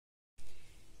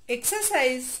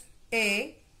Exercise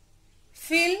A.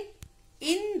 Fill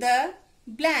in the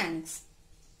blanks.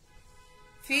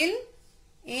 Fill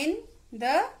in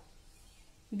the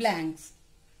blanks.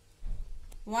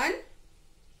 1.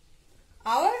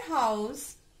 Our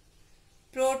house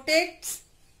protects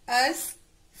us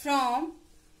from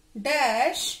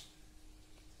dash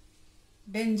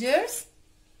dangers,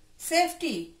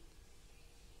 safety.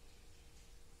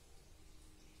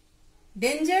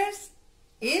 Dangers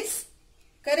is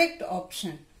correct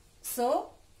option. So,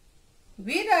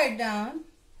 we write down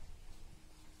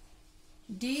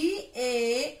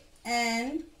D-A-N-G-E-R-S,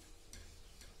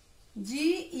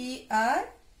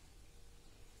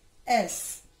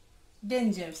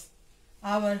 dangers.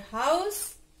 Our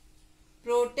house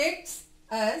protects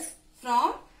us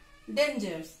from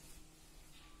dangers.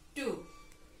 2.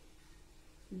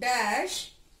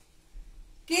 Dash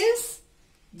kills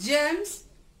germs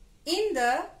in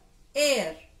the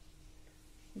air.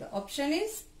 The option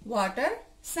is water,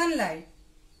 sunlight.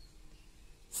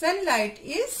 Sunlight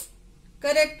is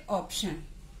correct option.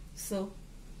 So,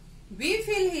 we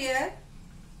fill here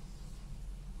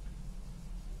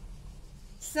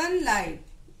sunlight,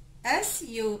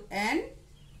 S-U-N-L-I-G-H-T.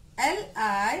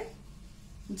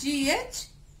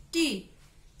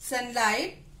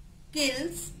 Sunlight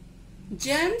kills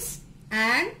germs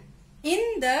and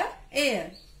in the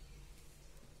air.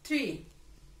 3.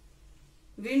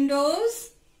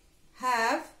 Windows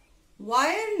have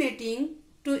wire netting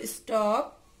to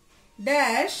stop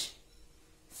dash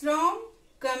from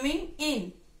coming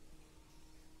in.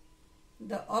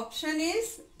 The option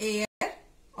is air,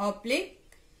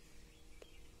 oblique,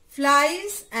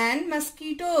 flies and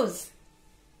mosquitoes.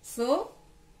 So,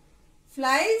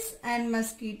 flies and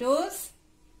mosquitoes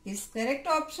is correct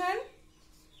option.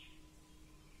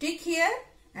 Tick here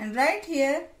and write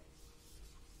here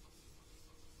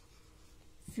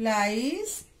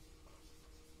flies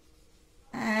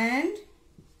and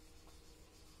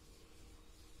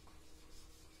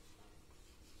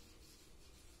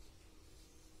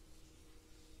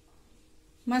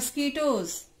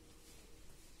mosquitoes.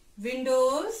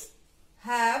 Windows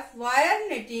have wire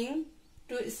netting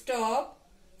to stop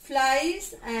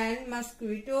flies and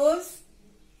mosquitoes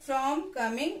from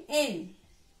coming in.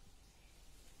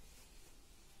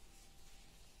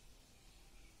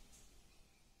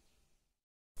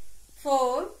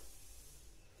 Four.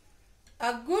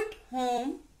 A good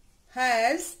home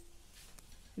has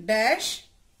dash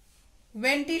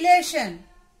ventilation.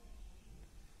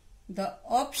 The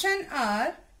option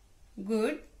are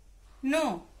good,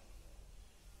 no.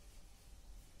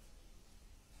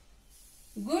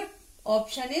 Good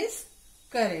option is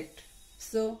correct.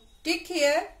 So, tick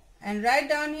here and write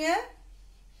down here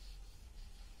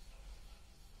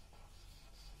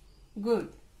good.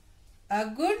 A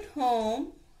good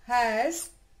home has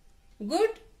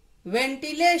good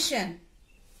ventilation.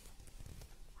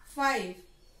 5.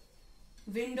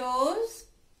 Windows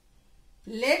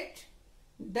let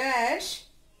dash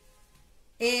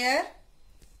air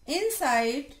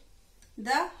inside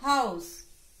the house.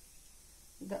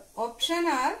 The option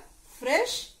are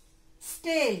fresh,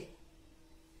 stale.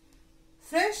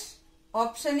 Fresh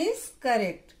option is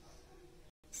correct.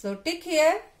 So, tick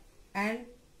here and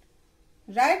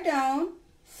write down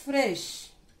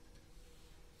fresh.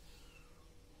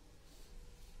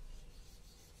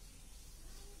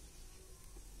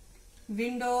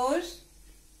 Windows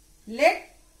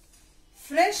let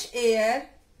fresh air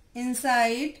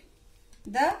inside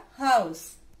the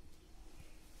house.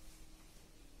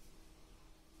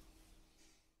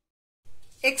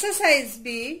 Exercise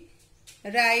B.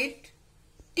 Write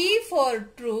T for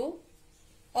true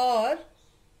or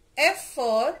F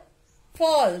for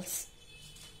false.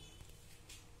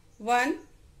 1.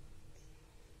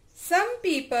 Some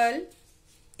people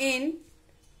in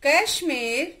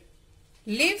Kashmir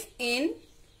live in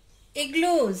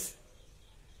igloos.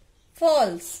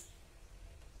 False.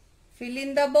 Fill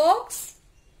in the box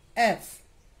F.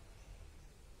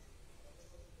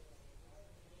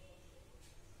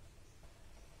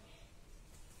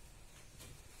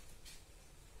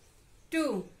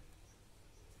 2.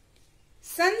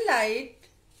 Sunlight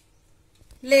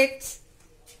lets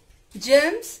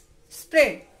germs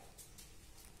spread.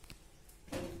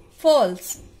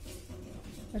 False.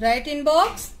 Write in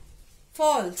box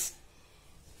false.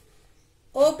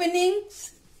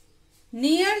 Openings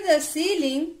near the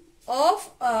ceiling of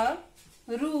a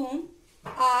room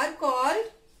are called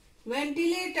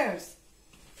ventilators.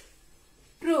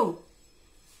 True.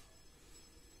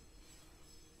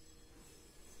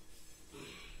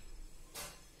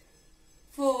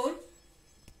 4.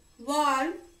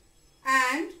 Warm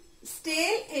and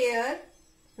stale air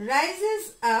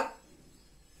rises up.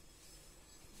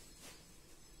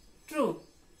 True.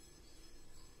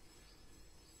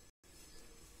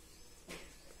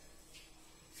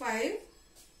 5.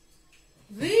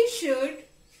 We should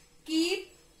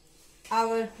keep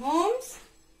our homes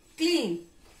clean.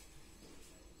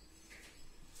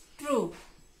 True.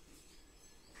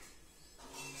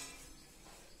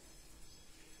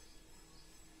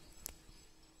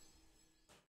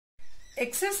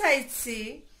 Exercise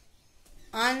C.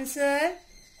 Answer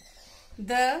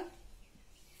the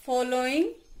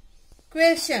following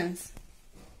questions.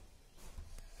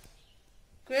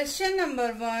 Question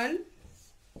number 1.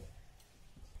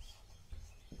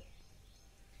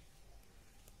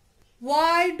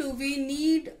 Why do we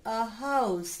need a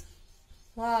house?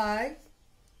 Why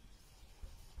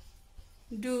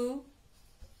do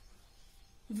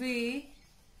we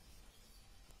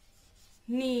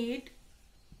need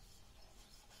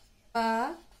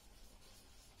a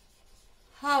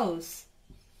house?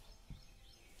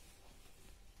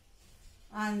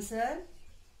 Answer.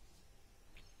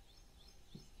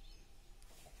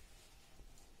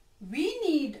 We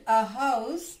need a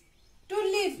house to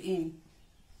live in.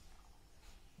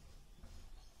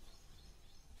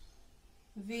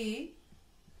 We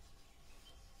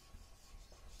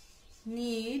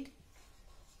need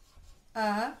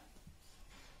a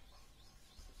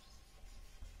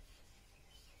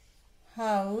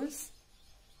house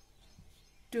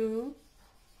to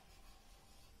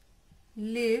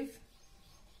live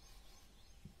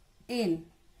in.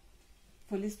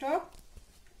 Full stop.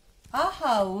 A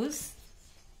house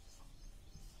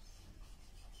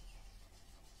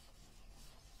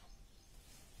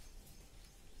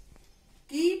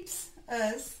keeps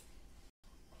us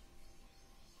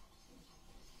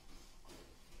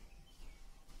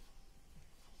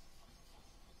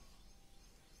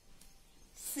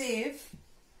safe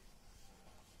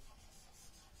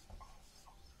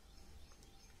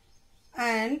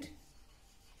and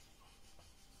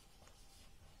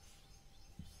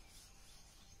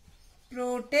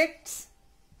protects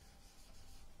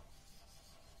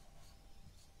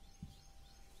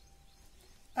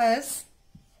us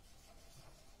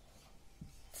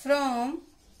from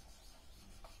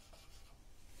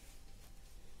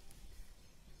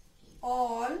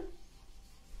all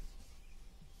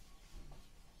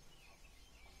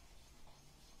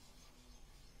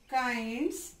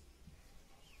kinds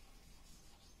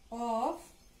of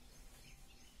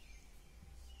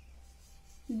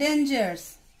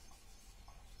dangers.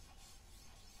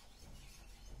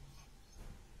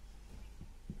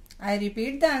 I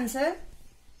repeat the answer.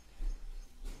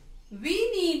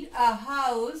 We need a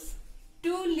house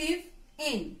to live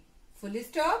in. Full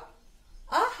stop.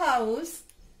 A house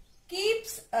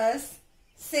keeps us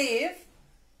safe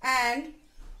and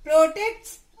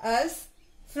protects us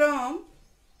from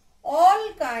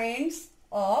all kinds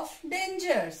of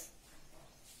dangers.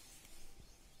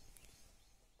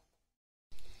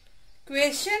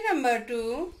 Question number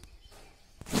 2.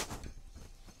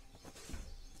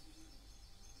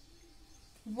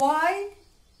 Why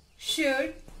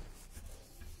should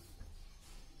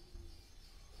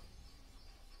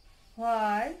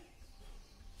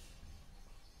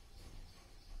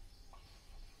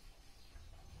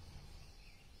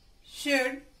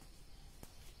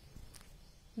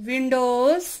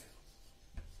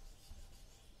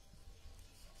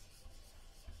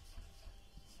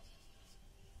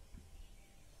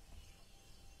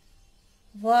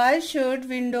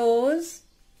windows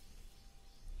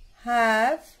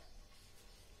have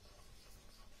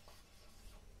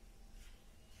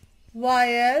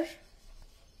wire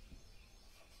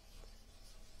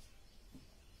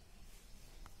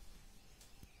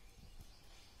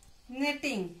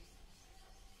netting?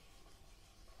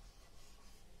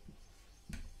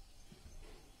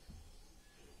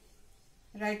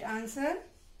 Right answer.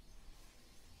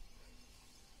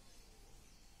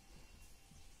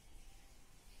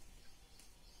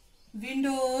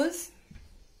 Windows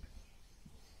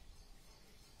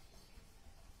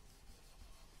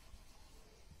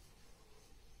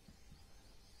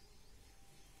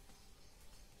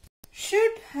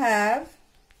should have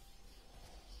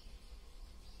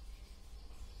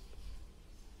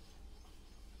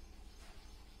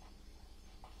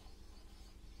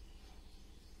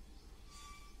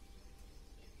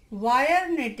wire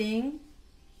netting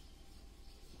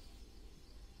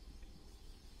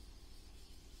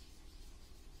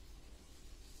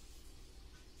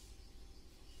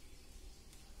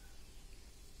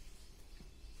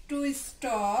to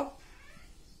stop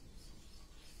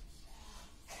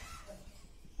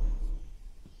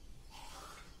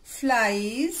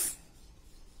flies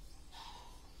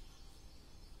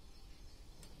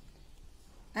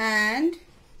and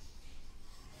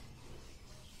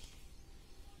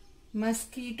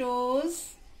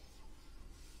mosquitoes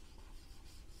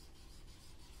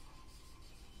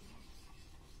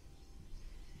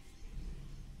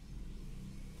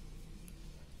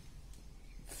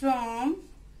from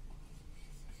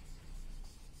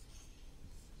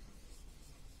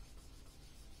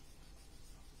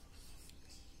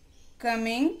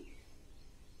coming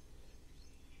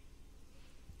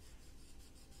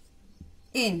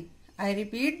in. I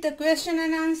repeat the question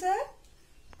and answer.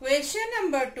 Question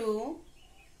number 2.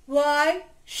 Why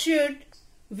should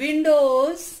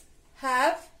windows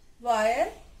have wire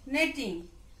netting?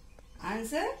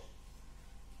 Answer.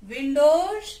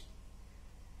 Windows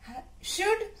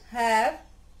should have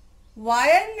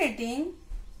wire netting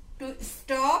to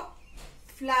stop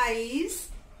flies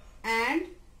and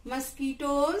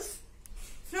mosquitoes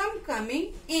from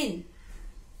coming in.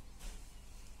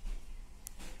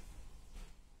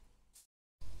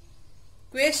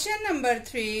 Question number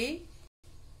 3.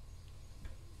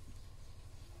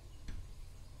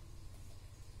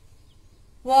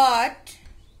 What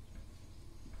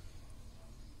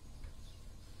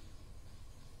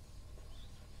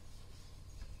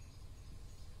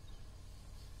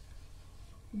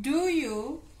do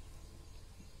you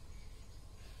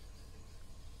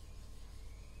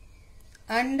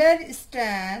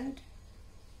understand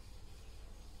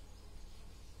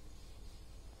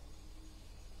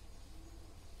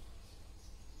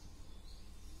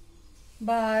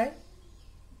by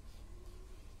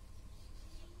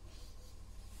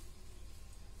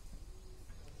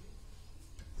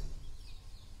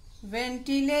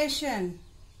ventilation?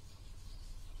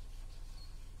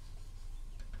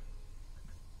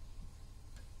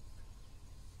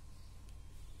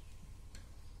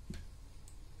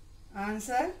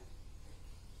 Answer.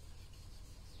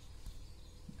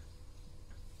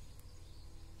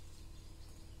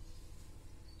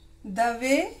 The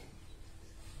way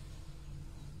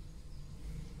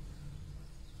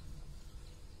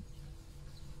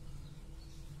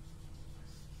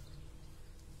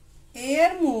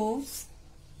air moves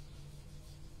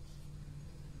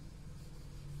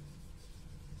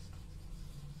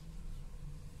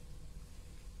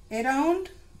around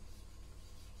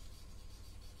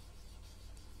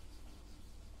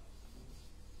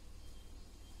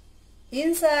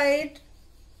inside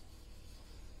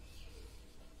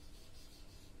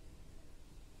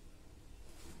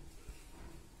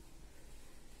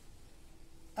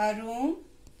a room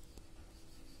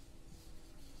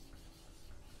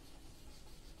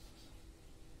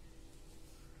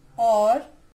or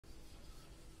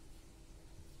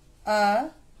a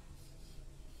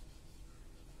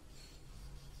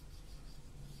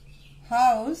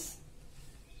house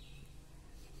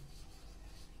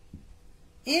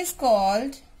is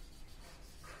called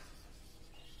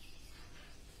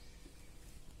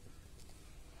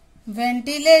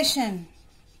ventilation.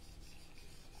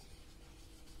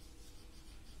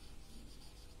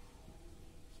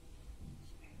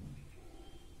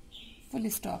 Full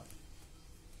stop.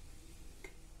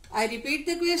 I repeat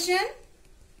the question.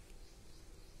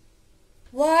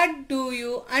 What do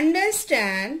you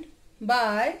understand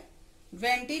by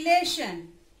ventilation?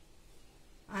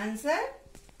 Answer.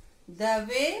 The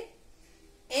way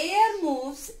air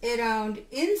moves around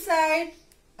inside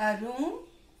a room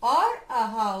or a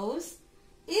house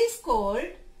is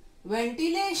called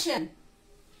ventilation.